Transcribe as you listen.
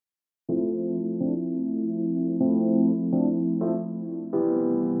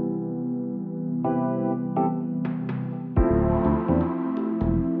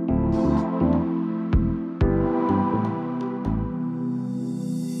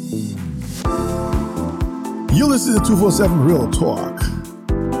You listen to 247 Real Talk.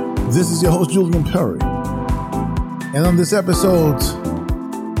 This is your host, Julian Perry. And on this episode,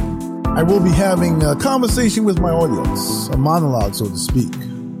 I will be having a conversation with my audience, a monologue, so to speak.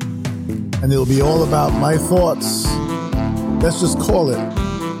 And it'll be all about my thoughts. Let's just call it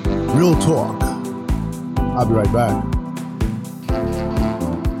Real Talk. I'll be right back.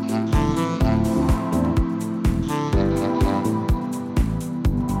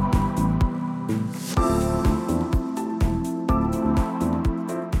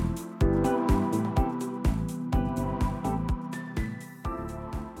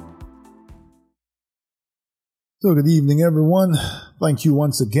 So good evening, everyone. Thank you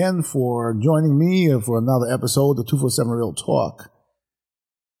once again for joining me for another episode of 247 Real Talk.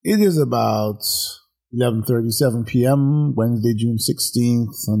 It is about 11:37 p.m., Wednesday, June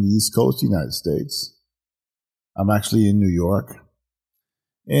 16th on the East Coast of the United States. I'm actually in New York.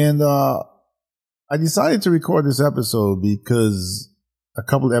 And I decided to record this episode because a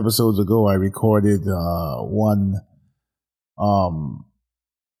couple of episodes ago I recorded one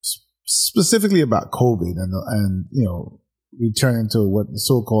specifically about COVID and returning to what the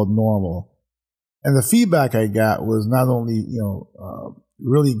so-called normal. And the feedback I got was not only,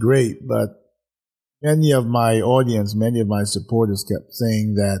 really great, but many of my audience, many of my supporters kept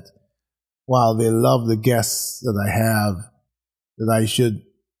saying that while they love the guests that I have, that I should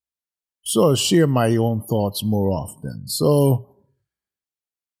sort of share my own thoughts more often. So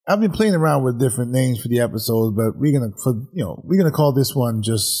I've been playing around with different names for the episodes, but we're gonna call this one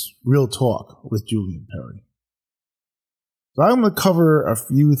just Real Talk with Julian Perry. So I'm gonna cover a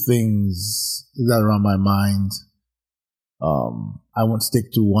few things that are on my mind. I won't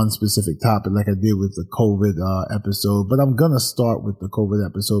stick to one specific topic like I did with the COVID episode, but I'm gonna start with the COVID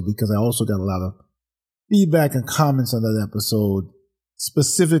episode because I also got a lot of feedback and comments on that episode,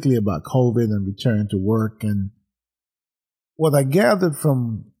 specifically about COVID and returning to work. And what I gathered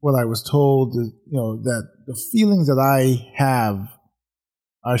from what I was told is, that the feelings that I have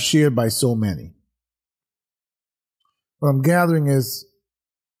are shared by so many. What I'm gathering is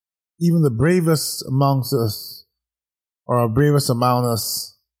even the bravest amongst us, or bravest among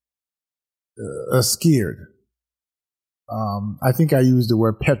us, are scared. I think I used the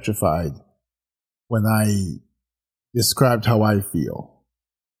word petrified when I described how I feel.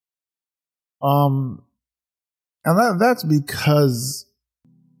 And that's because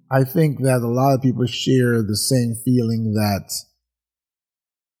I think that a lot of people share the same feeling that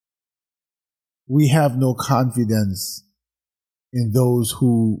we have no confidence in those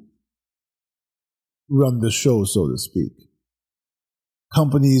who run the show, so to speak.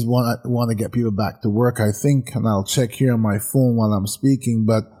 Companies want to get people back to work, I think, and I'll check here on my phone while I'm speaking,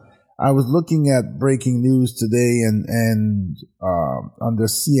 but I was looking at breaking news today and under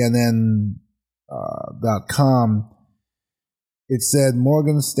CNN.com, it said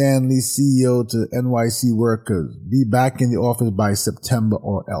Morgan Stanley CEO to NYC workers, be back in the office by September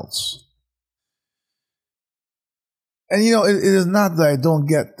or else. And it is not that I don't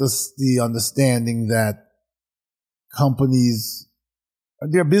get the understanding that companies,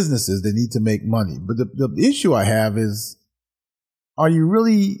 they're businesses, they need to make money. But the issue I have is, are you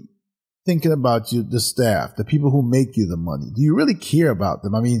really thinking about the staff, the people who make you the money? Do you really care about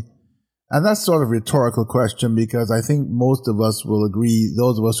them? I mean, and that's sort of a rhetorical question because I think most of us will agree,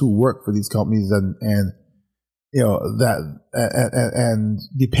 those of us who work for these companies and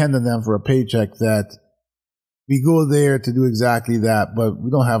depend on them for a paycheck, that we go there to do exactly that, but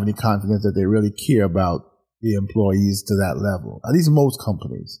we don't have any confidence that they really care about the employees to that level. At least most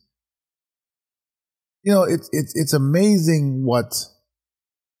companies. It's amazing what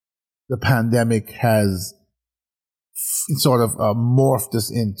the pandemic has sort of morphed us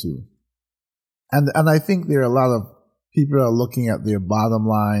into. And I think there are a lot of people that are looking at their bottom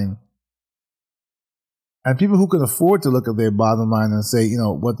line, and people who can afford to look at their bottom line and say,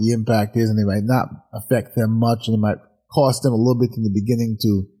 what the impact is, and it might not affect them much, and it might cost them a little bit in the beginning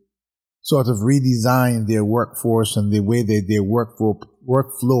to sort of redesign their workforce and the way their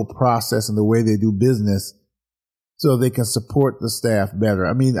workflow process and the way they do business so they can support the staff better.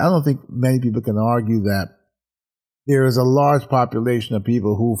 I mean, I don't think many people can argue that there is a large population of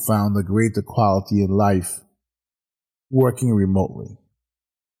people who found a greater quality in life working remotely.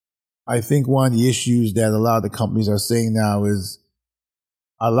 I think one of the issues that a lot of the companies are saying now is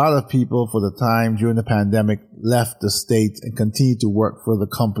a lot of people for the time during the pandemic left the state and continued to work for the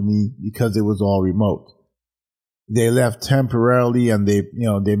company because it was all remote. They left temporarily, and they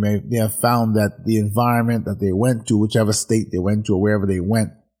have found that the environment that they went to, whichever state they went to or wherever they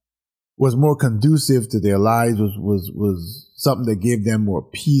went, was more conducive to their lives, was something that gave them more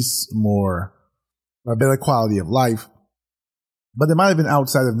peace, a better quality of life. But they might have been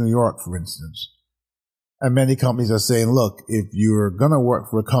outside of New York, for instance. And many companies are saying, look, if you're going to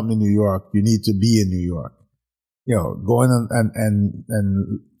work for a company in New York, you need to be in New York. Going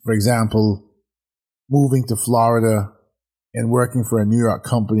and for example, moving to Florida and working for a New York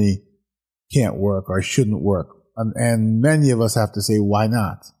company can't work or shouldn't work. And many of us have to say, why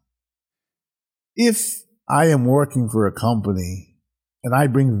not? If I am working for a company and I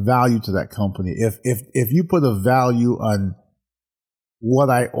bring value to that company, if you put a value on what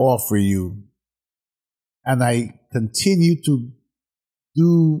I offer you and I continue to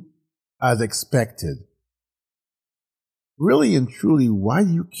do as expected, really and truly, why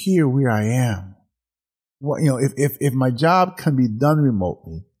do you care where I am? Well, if my job can be done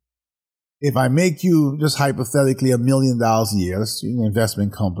remotely, if I make you just hypothetically $1 million a year, that's an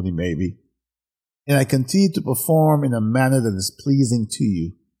investment company maybe, and I continue to perform in a manner that is pleasing to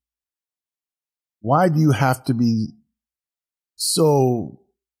you, why do you have to be so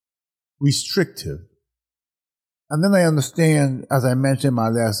restrictive? And then I understand, as I mentioned in my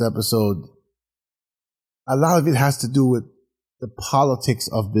last episode, a lot of it has to do with the politics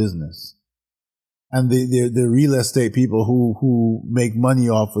of business and the real estate people who make money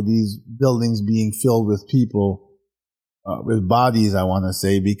off of these buildings being filled with people, with bodies, I want to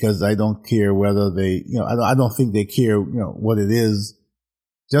say, because I don't care whether they, I don't think they care, what it is,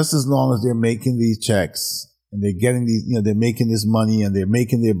 just as long as they're making these checks and they're getting these, they're making this money and they're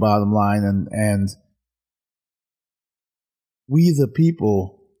making their bottom line, and we, the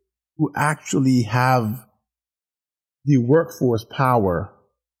people who actually have the workforce power,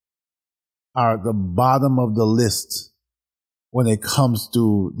 are at the bottom of the list when it comes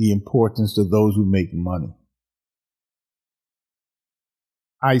to the importance to those who make money.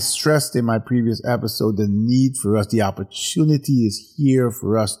 I stressed in my previous episode the need for us, the opportunity is here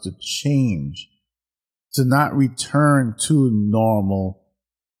for us to change, to not return to normal,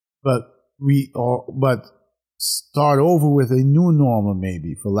 but start over with a new normal,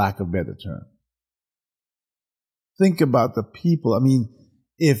 maybe, for lack of a better term. Think about the people. I mean,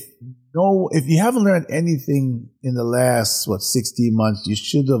 if you haven't learned anything in the last, 16 months, you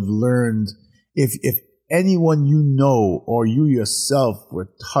should have learned, if anyone you know or you yourself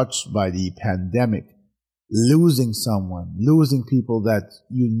were touched by the pandemic, losing someone, losing people that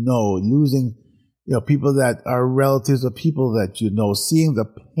losing, people that are relatives of people that seeing the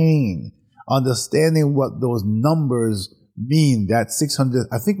pain, understanding what those numbers mean, that 600,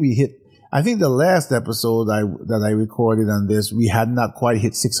 I think the last episode that I recorded on this, we had not quite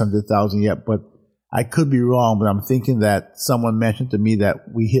hit 600,000 yet, but I could be wrong, but I'm thinking that someone mentioned to me that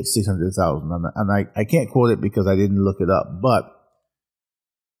we hit 600,000, and I can't quote it because I didn't look it up, but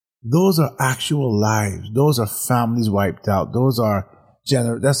those are actual lives. Those are families wiped out. Those are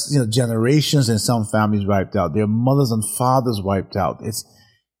generations in some families wiped out. Their mothers and fathers wiped out.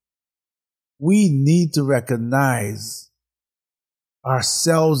 We need to recognize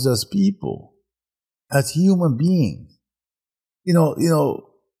ourselves as people, as human beings.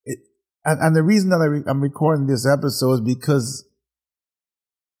 And the reason that I'm recording this episode is because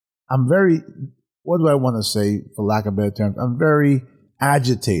I'm very, what do I want to say, for lack of better terms? I'm very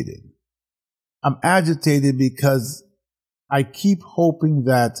agitated. I'm agitated because I keep hoping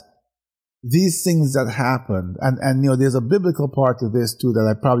that these things that happened, and there's a biblical part to this too that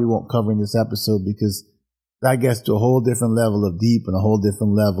I probably won't cover in this episode because that gets to a whole different level of deep and a whole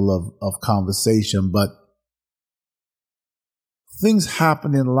different level of conversation. But things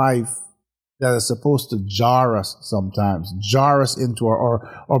happen in life that are supposed to jar us sometimes, jar us into or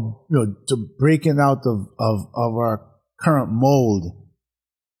to breaking out of our current mold,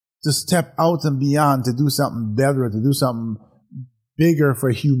 to step out and beyond, to do something better, to do something bigger for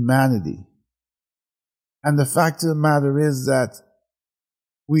humanity. And the fact of the matter is that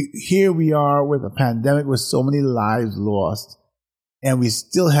here we are with a pandemic with so many lives lost, and we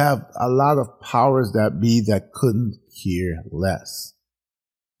still have a lot of powers that be that couldn't care less.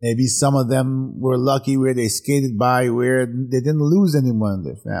 Maybe some of them were lucky where they skated by, where they didn't lose anyone in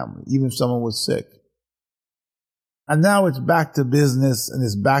their family, even if someone was sick. And now it's back to business and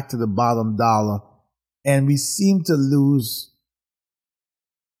it's back to the bottom dollar. And we seem to lose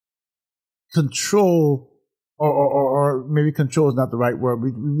control, or maybe control is not the right word.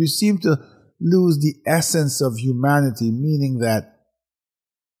 We seem to lose the essence of humanity, meaning that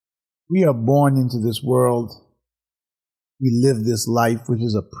we are born into this world. We live this life, which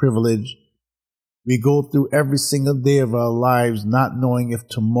is a privilege. We go through every single day of our lives not knowing if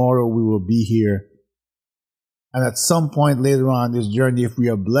tomorrow we will be here. And at some point later on in this journey, if we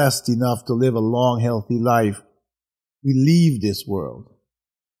are blessed enough to live a long, healthy life, we leave this world.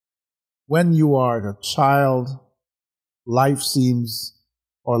 When you are a child, life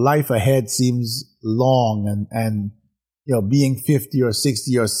ahead seems long, and being 50 or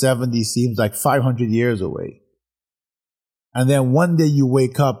 60 or 70 seems like 500 years away. And then one day you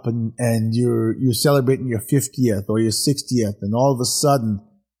wake up and you're celebrating your 50th or your 60th, and all of a sudden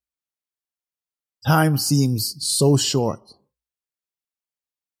time seems so short.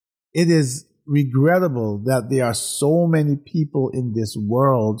 It is regrettable that there are so many people in this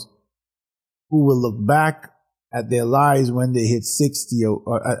world who will look back at their lives when they hit 60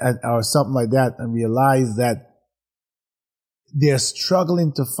 or something like that and realize that they're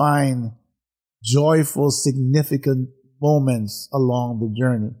struggling to find joyful, significant moments along the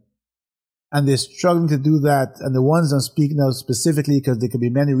journey. And they're struggling to do that. And the ones I'm speaking of specifically, because there could be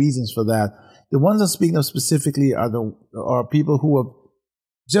many reasons for that, the ones I'm speaking of specifically are people who have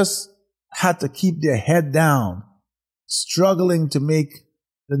just had to keep their head down, struggling to make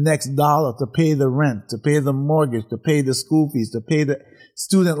the next dollar, to pay the rent, to pay the mortgage, to pay the school fees, to pay the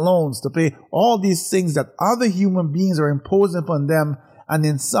student loans, to pay all these things that other human beings are imposing upon them, and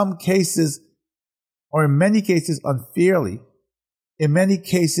in some cases, or in many cases, unfairly. In many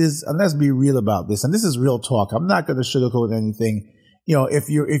cases, and let's be real about this, and this is real talk. I'm not going to sugarcoat anything. If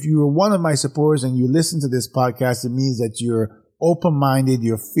you're one of my supporters and you listen to this podcast, it means that you're open-minded,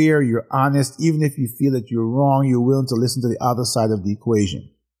 you're fair, you're honest. Even if you feel that you're wrong, you're willing to listen to the other side of the equation.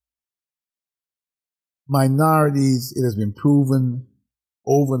 Minorities, it has been proven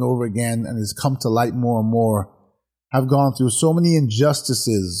over and over again, and has come to light more and more, have gone through so many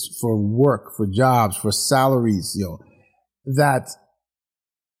injustices for work, for jobs, for salaries, that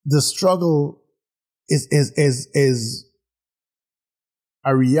the struggle is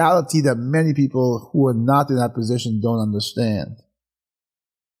a reality that many people who are not in that position don't understand.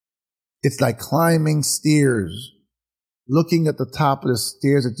 It's like climbing stairs, looking at the top of the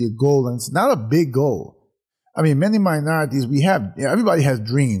stairs at your goal, and it's not a big goal. I mean, many minorities, everybody has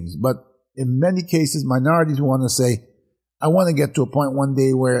dreams, but in many cases, minorities want to say, I want to get to a point one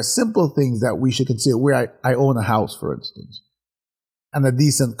day where simple things that we should consider, where I own a house, for instance, and a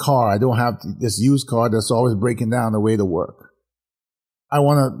decent car. I don't have this used car that's always breaking down on the way to work. I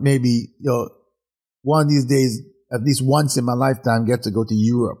want to maybe, one of these days, at least once in my lifetime, get to go to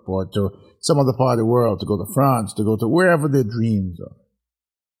Europe or to some other part of the world, to go to France, to go to wherever their dreams are.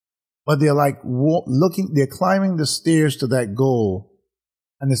 But they're like they're climbing the stairs to that goal,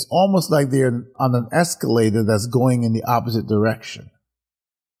 and it's almost like they're on an escalator that's going in the opposite direction.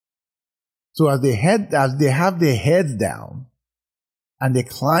 So as they have their heads down, and they're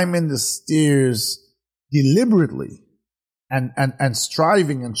climbing the stairs deliberately, and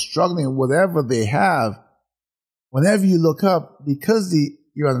striving and struggling, whatever they have, whenever you look up, because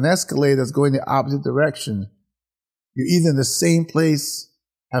you're on an escalator that's going the opposite direction, you're either in the same place,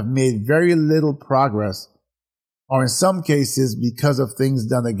 have made very little progress, or in some cases, because of things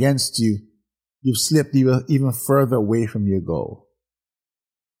done against you, you've slipped even further away from your goal.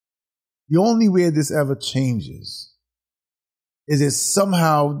 The only way this ever changes is if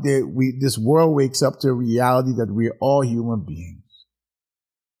somehow this world wakes up to a reality that we're all human beings.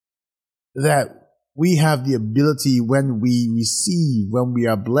 That we have the ability, when we receive, when we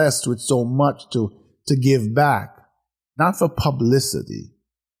are blessed with so much, to give back, not for publicity.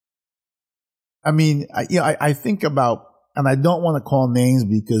 I mean, I think about, and I don't want to call names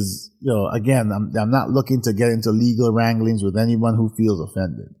because, again, I'm not looking to get into legal wranglings with anyone who feels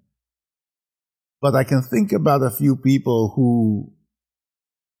offended. But I can think about a few people who,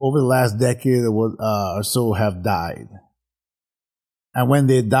 over the last decade or so, have died. And when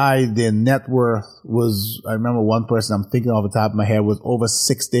they died, their net worth was, I remember one person I'm thinking off the top of my head, was over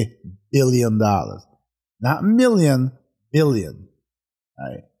 $60 billion. Not million, billion.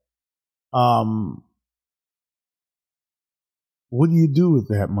 Right? What do you do with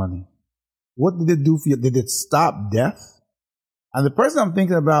that money? What did it do for you? Did it stop death? And the person I'm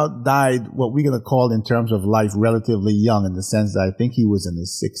thinking about died, what we're going to call in terms of life, relatively young, in the sense that I think he was in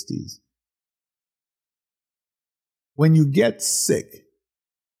his 60s. When you get sick,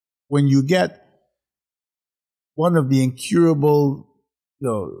 when you get one of the incurable,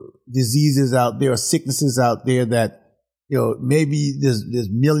 diseases out there, or sicknesses out there that, maybe there's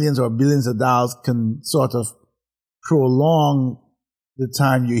millions or billions of dollars can sort of prolong the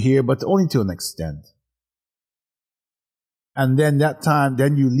time you're here, but only to an extent. And then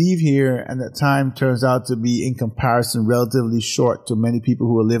then you leave here, and that time turns out to be, in comparison, relatively short to many people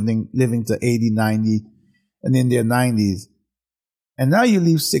who are living to 80, 90, and in their 90s. And now you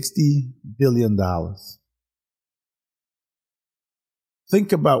leave $60 billion.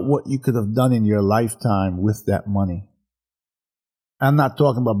 Think about what you could have done in your lifetime with that money. I'm not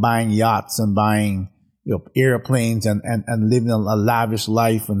talking about buying yachts and buying, airplanes and living a lavish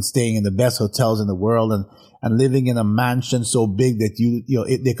life and staying in the best hotels in the world and living in a mansion so big that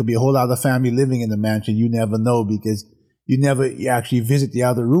there could be a whole other family living in the mansion. You never know because you never actually visit the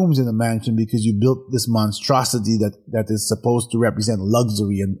other rooms in the mansion because you built this monstrosity that is supposed to represent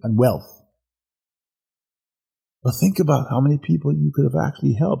luxury and wealth. But think about how many people you could have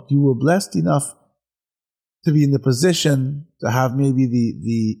actually helped. You were blessed enough to be in the position to have maybe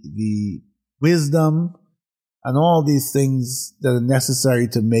the wisdom and all these things that are necessary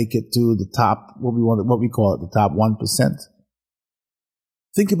to make it to the top, what we call it, the top 1%.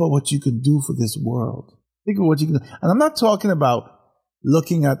 Think about what you can do for this world. Think of what you can do. And I'm not talking about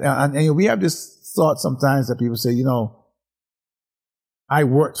looking at, and we have this thought sometimes that people say, I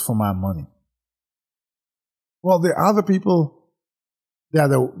worked for my money. Well, there are other people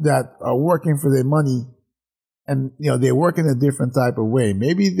that are working for their money, and they work in a different type of way.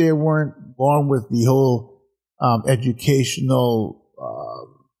 Maybe they weren't born with the whole educational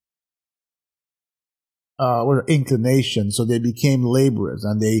inclination, so they became laborers,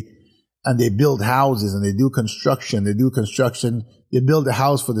 and they build houses and they do construction. They build a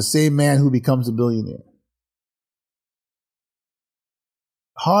house for the same man who becomes a billionaire.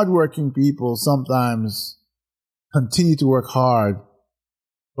 Hardworking people sometimes continue to work hard,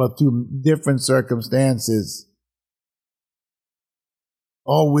 but through different circumstances,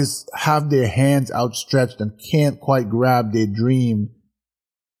 always have their hands outstretched and can't quite grab their dream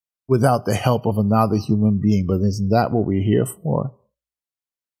without the help of another human being. But isn't that what we're here for?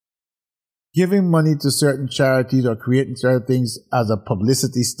 Giving money to certain charities or creating certain things as a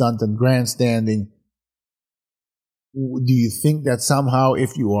publicity stunt and grandstanding, do you think that somehow,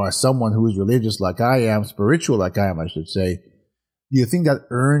 if you are someone who is religious like I am, spiritual like I am, I should say, do you think that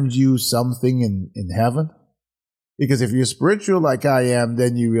earns you something in heaven? Because if you're spiritual like I am,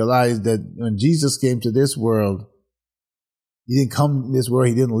 then you realize that when Jesus came to this world, he didn't come to this world,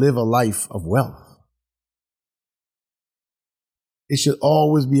 he didn't live a life of wealth. It should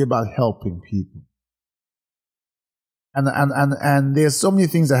always be about helping people. And there's so many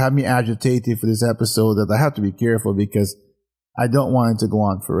things that have me agitated for this episode that I have to be careful because I don't want it to go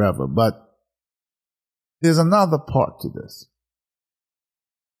on forever. But there's another part to this.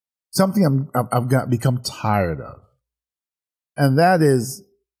 Something I've become tired of. And that is,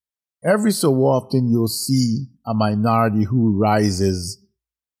 every so often you'll see a minority who rises.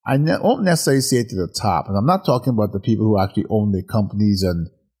 I won't necessarily say to the top. And I'm not talking about the people who actually own their companies and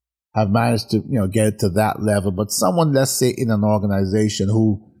have managed to, get it to that level. But someone, let's say, in an organization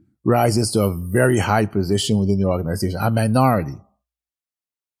who rises to a very high position within the organization, a minority,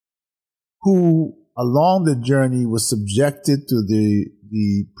 who along the journey was subjected to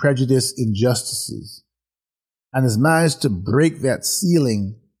the prejudice injustices and has managed to break that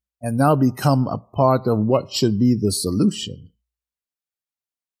ceiling and now become a part of what should be the solution.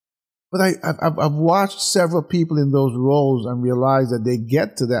 But I've watched several people in those roles and realized that they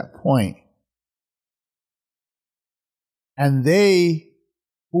get to that point, and they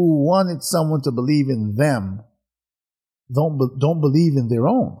who wanted someone to believe in them don't believe in their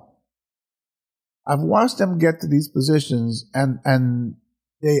own. I've watched them get to these positions and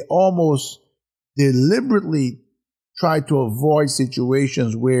they almost deliberately try to avoid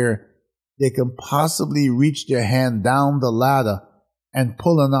situations where they can possibly reach their hand down the ladder and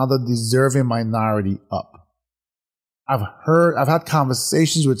pull another deserving minority up. I've had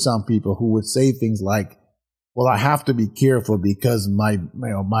conversations with some people who would say things like, well, I have to be careful because my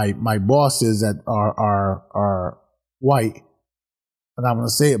bosses that are white, and I'm going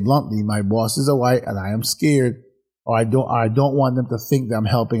to say it bluntly, my bosses are white and I am scared, or I don't want them to think that I'm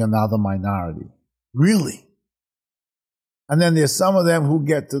helping another minority. Really? And then there's some of them who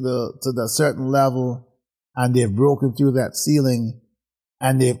get to the certain level and they've broken through that ceiling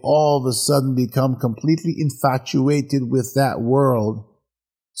and they've all of a sudden become completely infatuated with that world,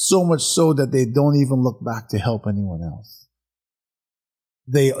 so much so that they don't even look back to help anyone else.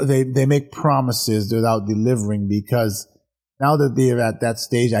 They make promises without delivering because now that they're at that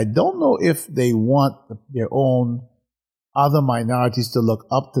stage, I don't know if they want their own other minorities to look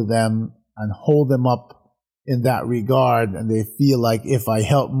up to them and hold them up in that regard, and they feel like if I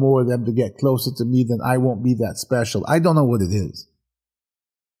help more of them to get closer to me, then I won't be that special. I don't know what it is.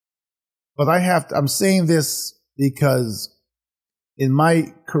 But I'm saying this because in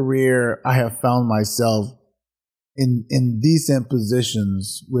my career, I have found myself in decent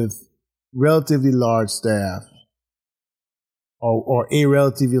positions with relatively large staff or a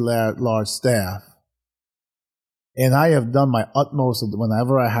relatively large staff. And I have done my utmost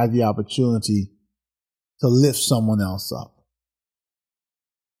whenever I had the opportunity to lift someone else up.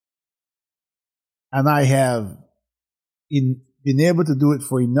 And I have been able to do it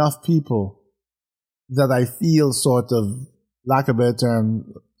for enough people that I feel sort of, lack of a better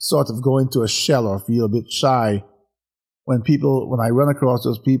term, sort of go into a shell or feel a bit shy when I run across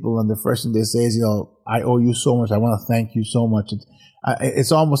those people and the first thing they say is, I owe you so much. I want to thank you so much.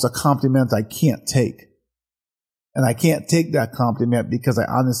 It's almost a compliment I can't take. And I can't take that compliment because I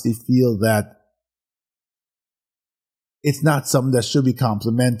honestly feel that it's not something that should be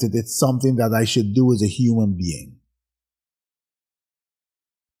complimented. It's something that I should do as a human being.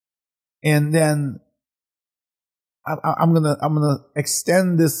 And then I'm gonna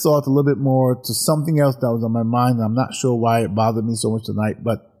extend this thought a little bit more to something else that was on my mind. I'm not sure why it bothered me so much tonight,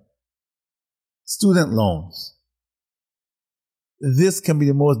 but student loans. This can be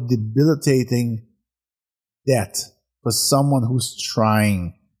the most debilitating debt for someone who's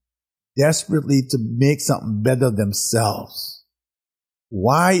trying desperately to make something better themselves.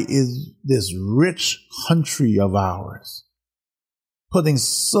 Why is this rich country of ours putting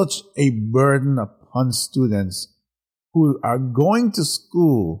such a burden upon students who are going to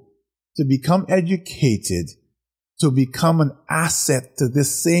school to become educated, to become an asset to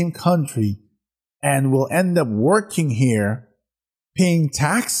this same country, and will end up working here, paying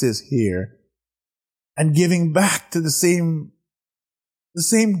taxes here, and giving back to the same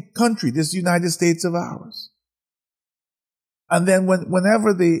country, this United States of ours? And then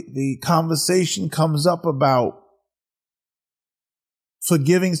whenever the conversation comes up about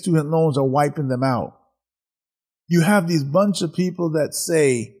forgiving student loans or wiping them out, you have these bunch of people that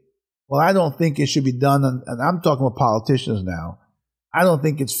say, well, I don't think it should be done. And I'm talking about politicians now. I don't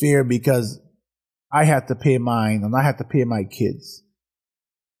think it's fair because I had to pay mine and I had to pay my kids.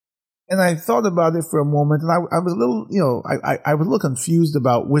 And I thought about it for a moment, and I was a little, I was a little confused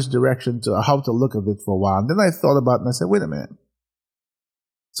about which direction how to look at it for a while. And then I thought about it and I said, wait a minute.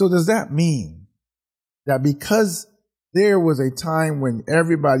 So does that mean that because there was a time when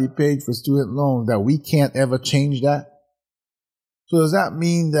everybody paid for student loans that we can't ever change that? So does that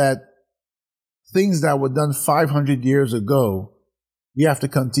mean that things that were done 500 years ago, we have to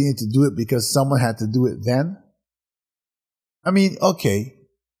continue to do it because someone had to do it then? I mean, okay.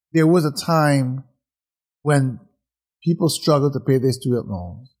 There was a time when people struggled to pay their student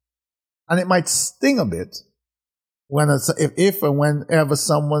loans. And it might sting a bit when if and whenever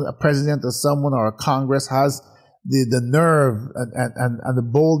someone, a president or someone or a Congress has the nerve and the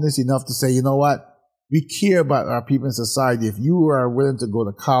boldness enough to say, you know what, we care about our people in society. If you are willing to go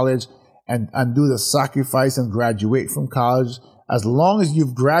to college and do the sacrifice and graduate from college, as long as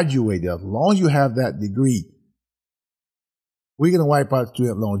you've graduated, as long as you have that degree, we're going to wipe out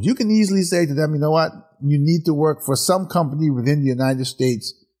student loans. You can easily say to them, you know what? You need to work for some company within the United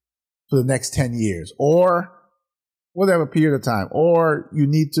States for the next 10 years or whatever period of time. Or you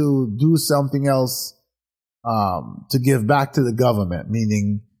need to do something else to give back to the government,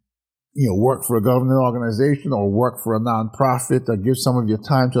 meaning, work for a government organization or work for a nonprofit or give some of your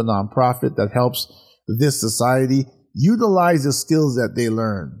time to a nonprofit that helps this society. Utilize the skills that they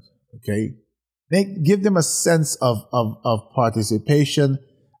learned, okay? Give them a sense of participation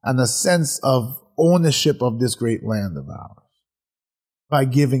and a sense of ownership of this great land of ours by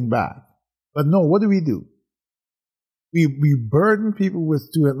giving back. But no, what do? We burden people with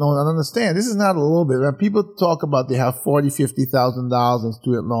student loans. And understand, this is not a little bit. When people talk about they have $40,000, $50,000 in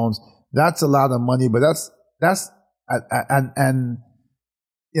student loans, that's a lot of money, but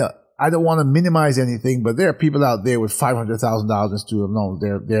I don't want to minimize anything, but there are people out there with $500,000 in student loans.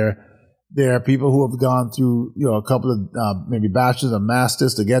 There are people who have gone through, a couple of maybe bachelor's and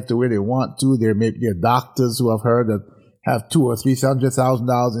masters to get to where they want to. There are doctors who I've heard that have $200,000 or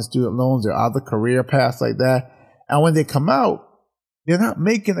 $300,000 in student loans. There are other career paths like that. And when they come out, they're not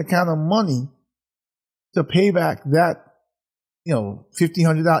making the kind of money to pay back that, $1,500,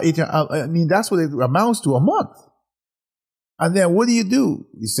 $1,800. I mean, that's what it amounts to a month. And then what do?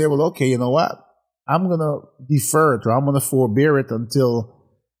 You say, well, okay, you know what? I'm going to defer it or I'm going to forbear it until,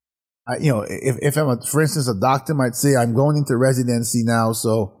 if I'm, for instance, a doctor might say, I'm going into residency now,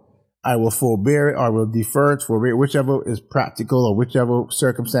 so I will forbear it or I will defer it, forbear it, whichever is practical or whichever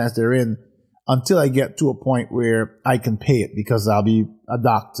circumstance they're in, until I get to a point where I can pay it because I'll be a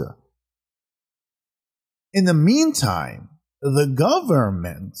doctor. In the meantime, the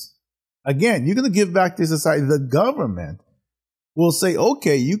government, again, you're going to give back to society, the government will say,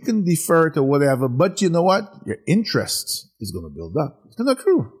 okay, you can defer to whatever, but you know what? Your interest is going to build up. It's going to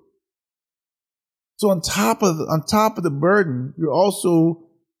accrue. So on top of the burden, you're also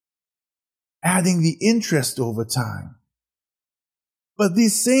adding the interest over time. But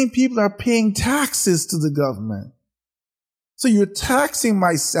these same people are paying taxes to the government. So you're taxing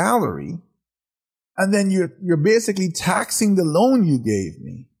my salary And then you're basically taxing the loan you gave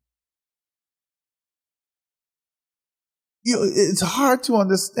me. It's hard to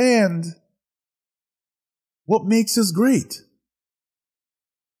understand what makes us great.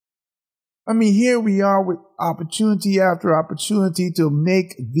 I mean, here we are with opportunity after opportunity to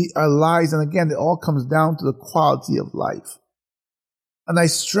make our lives, and again, it all comes down to the quality of life. And I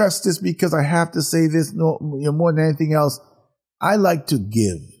stress this because I have to say this more than anything else. I like to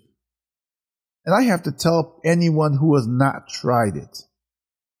give. And I have to tell anyone who has not tried it,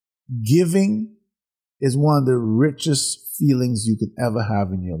 giving is one of the richest feelings you could ever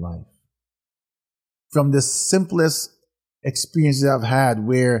have in your life. From the simplest experiences I've had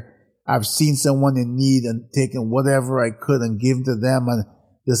where I've seen someone in need and taken whatever I could and given to them, and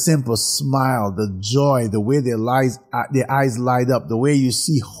the simple smile, the joy, the way their eyes light up, the way you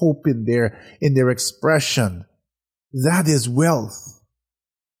see hope in their expression, that is wealth.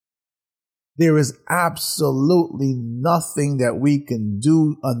 There is absolutely nothing that we can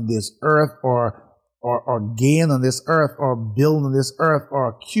do on this earth or gain on this earth or build on this earth or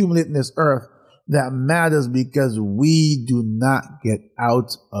accumulate in this earth that matters, because we do not get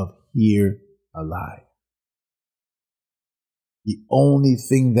out of here alive. The only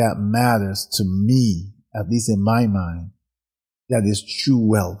thing that matters to me, at least in my mind, that is true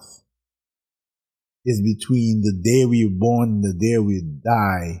wealth, is between the day we were born and the day we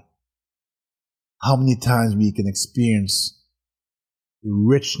die. How many times we can experience the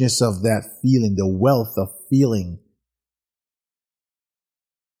richness of that feeling, the wealth of feeling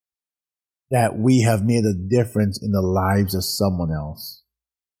that we have made a difference in the lives of someone else.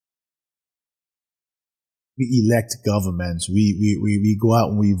 We elect governments. We go out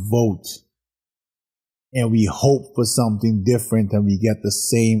and we vote. And we hope for something different, and we get the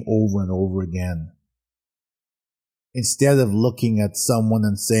same over and over again. Instead of looking at someone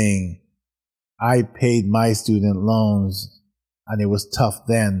and saying, I paid my student loans and it was tough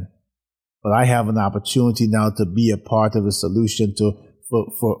then, but I have an opportunity now to be a part of a solution to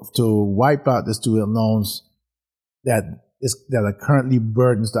wipe out the student loans that are currently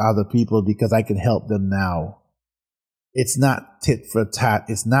burdens to other people, because I can help them now. It's not tit for tat.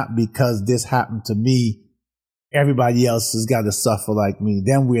 It's not because this happened to me, everybody else has got to suffer like me.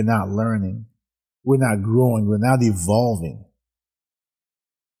 Then we're not learning. We're not growing. We're not evolving.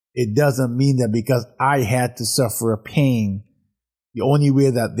 It doesn't mean that because I had to suffer a pain, the only way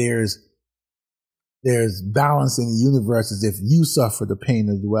that there's balance in the universe is if you suffer the pain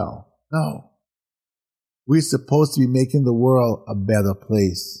as well. No. We're supposed to be making the world a better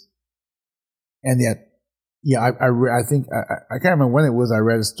place. And yet, I think, I can't remember when it was, I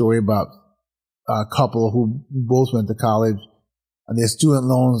read a story about a couple who both went to college, and their student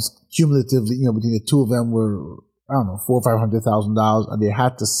loans cumulatively, between the two of them were, I don't know, $400,000 or $500,000, and they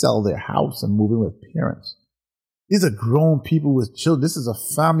had to sell their house and move in with parents. These are grown people with children. This is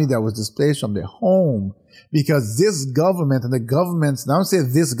a family that was displaced from their home because this government and the governments, now I'm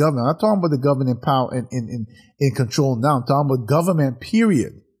saying this government, I'm not talking about the government in power, in control now, I'm talking about government,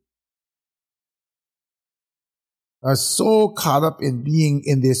 period, are so caught up in being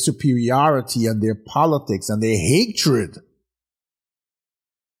in their superiority and their politics and their hatred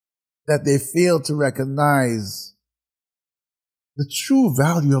that they fail to recognize the true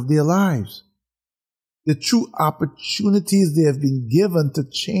value of their lives, the true opportunities they have been given to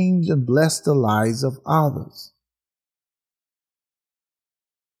change and bless the lives of others.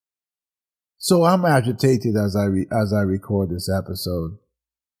 So I'm agitated as I record this episode,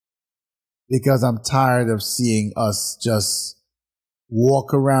 because I'm tired of seeing us just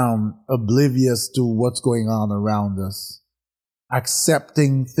walk around oblivious to what's going on around us,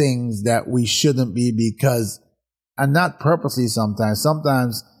 accepting things that we shouldn't be, because, and not purposely sometimes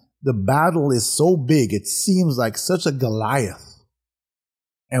the battle is so big, it seems like such a Goliath,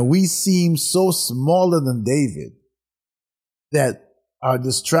 and we seem so smaller than David, that our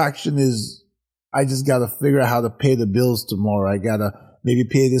distraction is, I just got to figure out how to pay the bills tomorrow. I got to maybe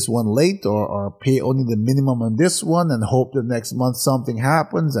pay this one late, or pay only the minimum on this one and hope that next month something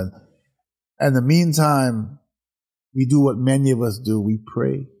happens. And in the meantime, we do what many of us do. We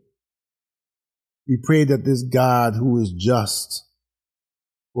pray. We pray that this God who is just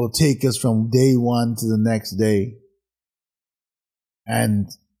will take us from day one to the next day. And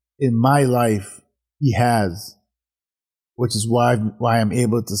in my life, He has, which is why I'm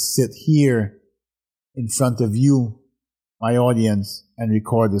able to sit here in front of you, my audience, and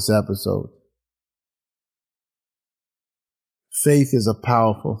record this episode. Faith is a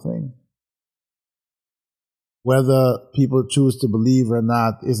powerful thing. Whether people choose to believe or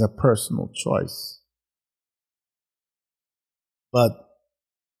not is a personal choice. But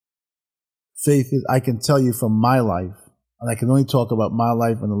Faith is, I can tell you from my life, and I can only talk about my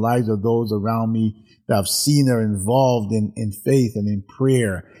life and the lives of those around me that I've seen are involved in faith and in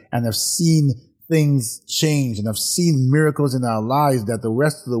prayer, and have seen things change, and have seen miracles in our lives that the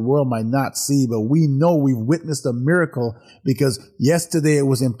rest of the world might not see, but we know we've witnessed a miracle because yesterday it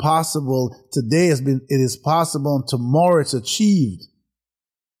was impossible, today it is possible, and tomorrow it's achieved.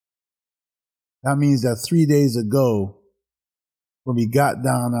 That means that 3 days ago, when we got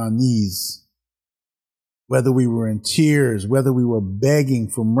down on our knees, whether we were in tears, whether we were begging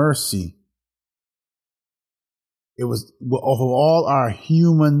for mercy, it was of all our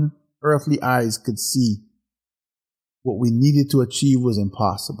human earthly eyes could see, what we needed to achieve was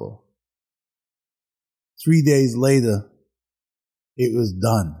impossible. 3 days later, it was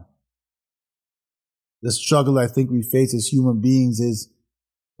done. The struggle I think we face as human beings is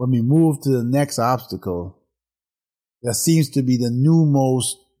when we move to the next obstacle that seems to be the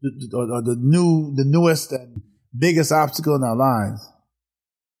newest and biggest obstacle in our lives.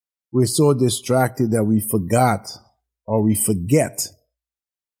 We're so distracted that we forget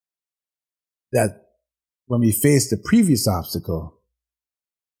that when we faced the previous obstacle,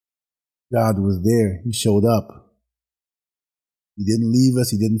 God was there. He showed up. He didn't leave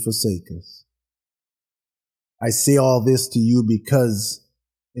us. He didn't forsake us. I say all this to you because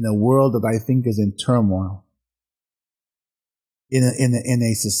in a world that I think is in turmoil, in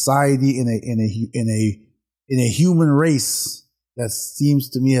a society, in a human race that seems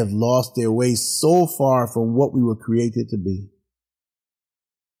to me have lost their way so far from what we were created to be,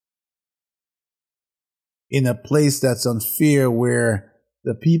 in a place that's unfair, where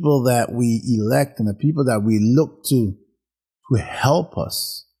the people that we elect and the people that we look to help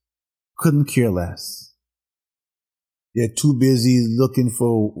us couldn't care less. They're too busy looking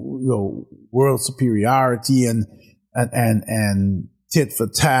for, world superiority and tit for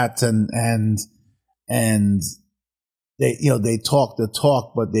tat and they talk the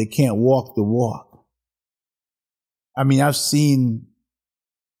talk, but they can't walk the walk. I mean, I've seen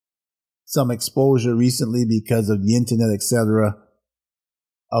some exposure recently because of the internet, etc.,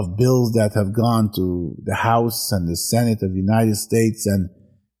 of bills that have gone to the House and the Senate of the United States, and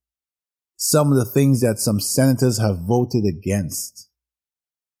some of the things that some senators have voted against.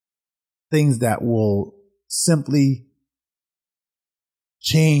 Things that will simply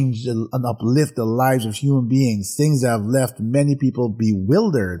change and uplift the lives of human beings. Things that have left many people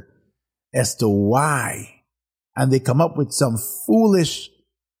bewildered as to why. And they come up with some foolish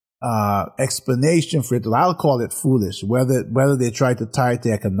explanation for it. I'll call it foolish. Whether they try to tie it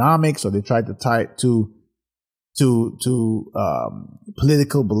to economics or they try to tie it to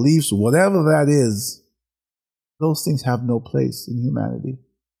political beliefs, whatever that is, those things have no place in humanity.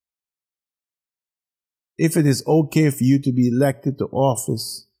 If it is okay for you to be elected to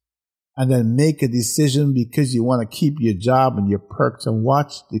office and then make a decision because you want to keep your job and your perks and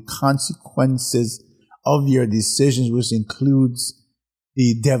watch the consequences of your decisions, which includes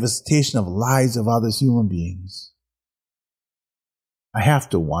the devastation of lives of other human beings, I have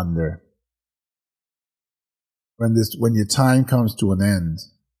to wonder, when your time comes to an end,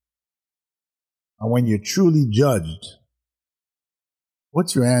 and when you're truly judged,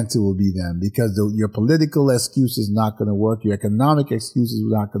 what's your answer will be then? Because your political excuse is not going to work. Your economic excuses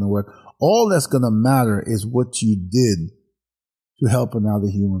are not going to work. All that's going to matter is what you did to help another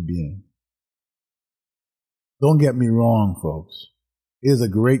human being. Don't get me wrong, folks. It is a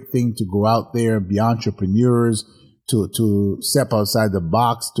great thing to go out there, be entrepreneurs, to step outside the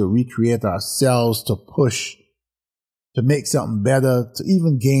box, to recreate ourselves, to push, to make something better, to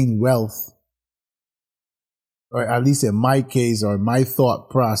even gain wealth. Or at least in my case, or my thought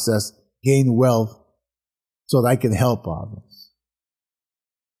process, gain wealth so that I can help others.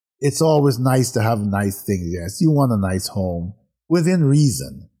 It's always nice to have nice things. Yes, you want a nice home within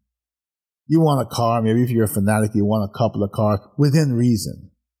reason. You want a car, maybe if you're a fanatic, you want a couple of cars within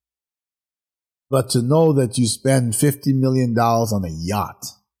reason. But to know that you spend $50 million on a yacht,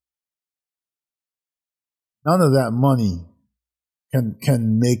 none of that money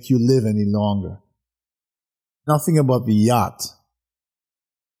can make you live any longer. Nothing about the yacht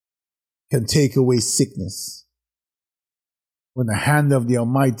can take away sickness. When the hand of the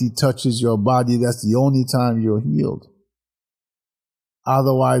Almighty touches your body, that's the only time you're healed.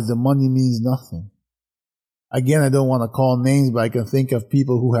 Otherwise, the money means nothing. Again, I don't want to call names, but I can think of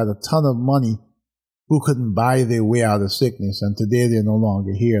people who had a ton of money who couldn't buy their way out of sickness, and today they're no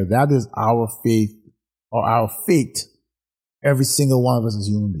longer here. That is our faith, or our fate, every single one of us as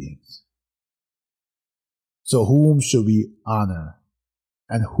human beings. So whom should we honor,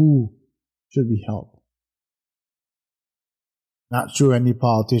 and who should we help? Not sure any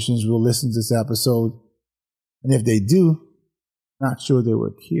politicians will listen to this episode. And if they do, not sure they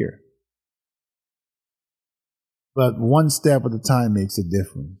would care. But one step at a time makes a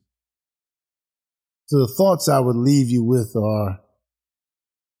difference. So the thoughts I would leave you with are,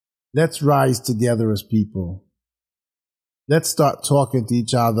 let's rise together as people. Let's start talking to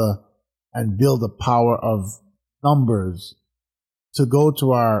each other and build the power of numbers to go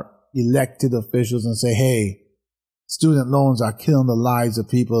to our elected officials and say, hey, student loans are killing the lives of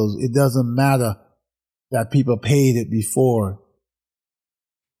people. It doesn't matter that people paid it before.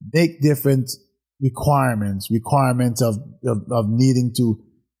 Make different requirements of needing to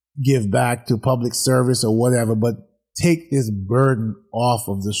give back to public service or whatever, but take this burden off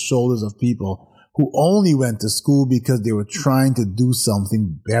of the shoulders of people who only went to school because they were trying to do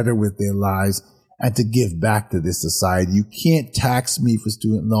something better with their lives and to give back to this society. You can't tax me for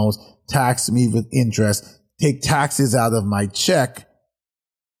student loans, tax me with interest, take taxes out of my check,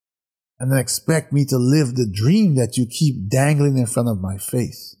 and then expect me to live the dream that you keep dangling in front of my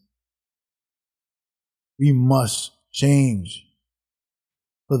face. We must change.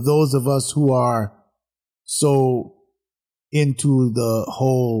 For those of us who are so into the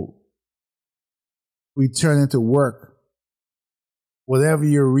whole returning to work, whatever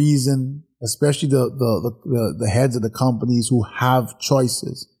your reason, especially the heads of the companies who have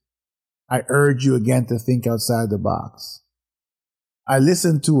choices, I urge you again to think outside the box. I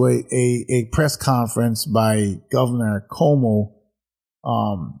listened to a press conference by Governor Cuomo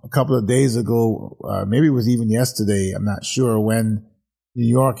a couple of days ago, maybe it was even yesterday, I'm not sure, when New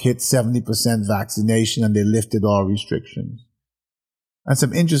York hit 70% vaccination and they lifted all restrictions. And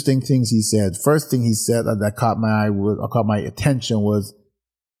some interesting things he said. First thing he said that caught my attention was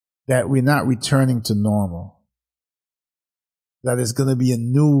that we're not returning to normal. That it's going to be a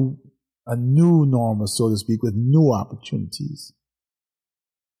new normal, so to speak, with new opportunities.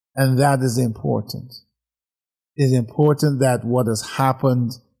 And that is important. It's important that what has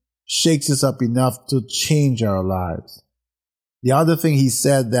happened shakes us up enough to change our lives. The other thing he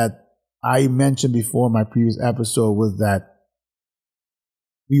said that I mentioned before in my previous episode was that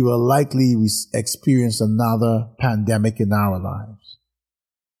we will likely experience another pandemic in our lives.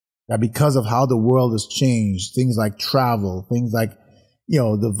 That because of how the world has changed, things like travel, things like,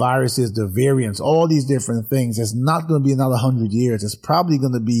 the viruses, the variants, all these different things, it's not going to be another 100 years. It's probably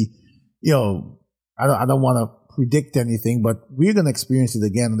going to be, I don't want to predict anything, but we're going to experience it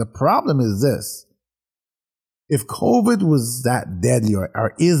again. And the problem is this. If COVID was that deadly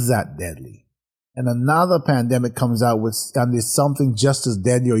or is that deadly, and another pandemic comes out and there's something just as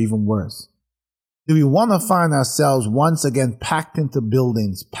deadly or even worse, do we want to find ourselves once again packed into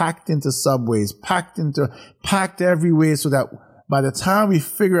buildings, packed into subways, packed everywhere so that by the time we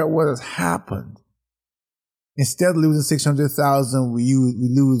figure out what has happened, instead of losing 600,000, we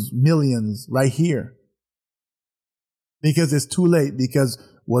lose millions right here? Because it's too late, because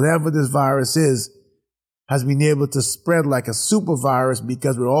whatever this virus is, has been able to spread like a super virus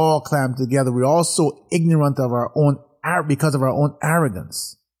because we're all clamped together. We're all so ignorant of our own, because of our own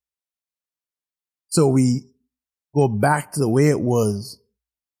arrogance. So we go back to the way it was,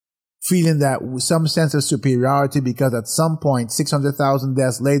 feeling that some sense of superiority because at some point, 600,000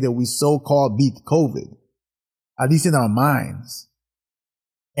 deaths later, we so-called beat COVID, at least in our minds.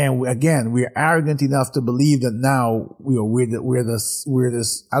 And again, we're arrogant enough to believe that now we're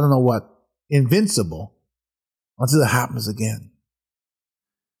this, I don't know what, invincible. Until it happens again.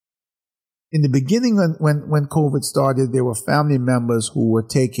 In the beginning, when COVID started, there were family members who were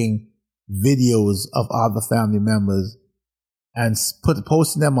taking videos of other family members and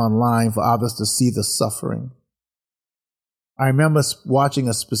posting them online for others to see the suffering. I remember watching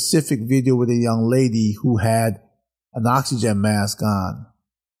a specific video with a young lady who had an oxygen mask on.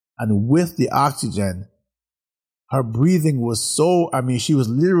 And with the oxygen, her breathing was she was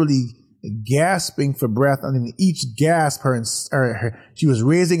literally gasping for breath, and in each gasp, she was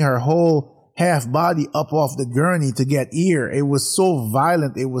raising her whole half body up off the gurney to get air. It was so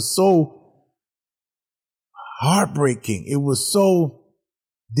violent. It was so heartbreaking. It was so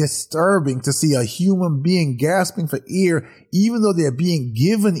disturbing to see a human being gasping for air, even though they're being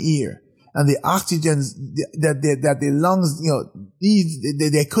given air, and the oxygen that their lungs,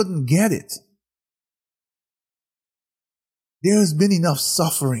 they couldn't get it. There's been enough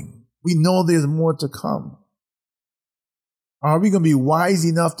suffering. We know there's more to come. Are we going to be wise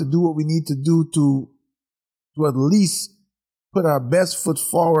enough to do what we need to do to at least put our best foot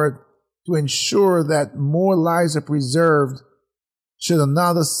forward to ensure that more lives are preserved should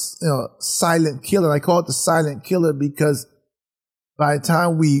another silent killer, I call it the silent killer because by the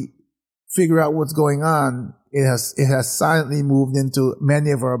time we figure out what's going on, it has silently moved into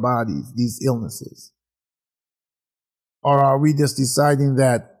many of our bodies, these illnesses? Or are we just deciding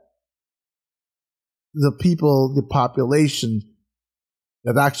that the people, the population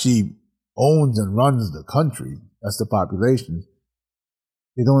that actually owns and runs the country, that's the population,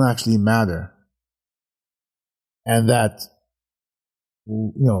 they don't actually matter? And that,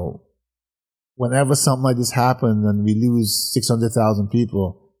 whenever something like this happens and we lose 600,000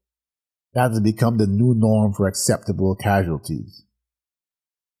 people, that has become the new norm for acceptable casualties.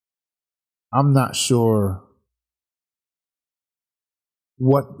 I'm not sure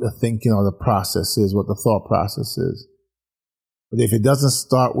what the thinking or the process is, what the thought process is. But if it doesn't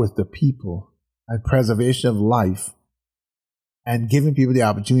start with the people and preservation of life and giving people the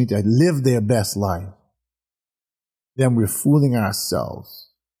opportunity to live their best life, then we're fooling ourselves.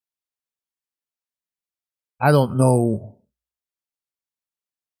 I don't know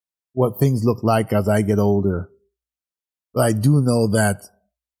what things look like as I get older, but I do know that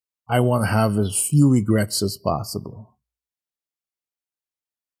I want to have as few regrets as possible.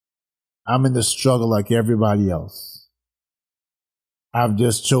 I'm in the struggle like everybody else. I've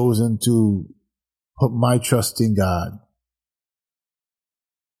just chosen to put my trust in God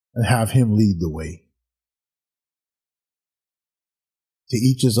and have Him lead the way. To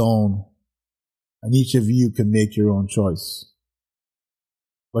each his own, and each of you can make your own choice.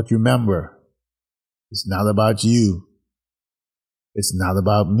 But remember, it's not about you. It's not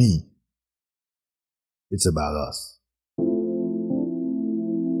about me. It's about us.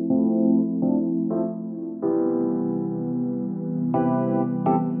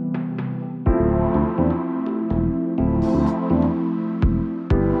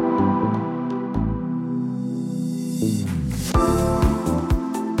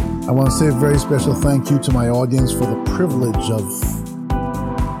 I want to say a very special thank you to my audience for the privilege of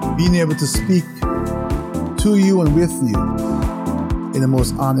being able to speak to you and with you in the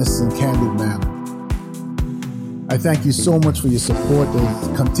most honest and candid manner. I thank you so much for your support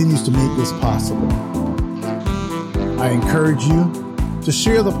that continues to make this possible. I encourage you to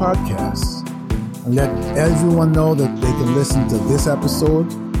share the podcast and let everyone know that they can listen to this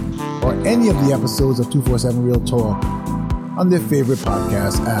episode or any of the episodes of 247 Real Talk on their favorite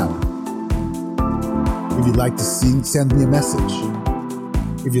podcast app. If you'd like to send me a message.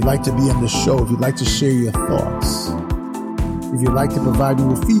 If you'd like to be on the show, if you'd like to share your thoughts, if you'd like to provide me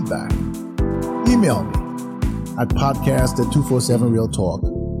with feedback, email me at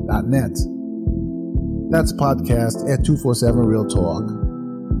podcast@247realtalk.net. That's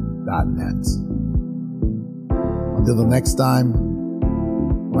podcast@247realtalk.net. Until the next time,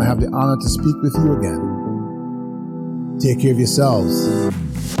 when I have the honor to speak with you again, take care of yourselves and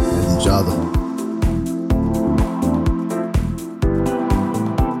each other.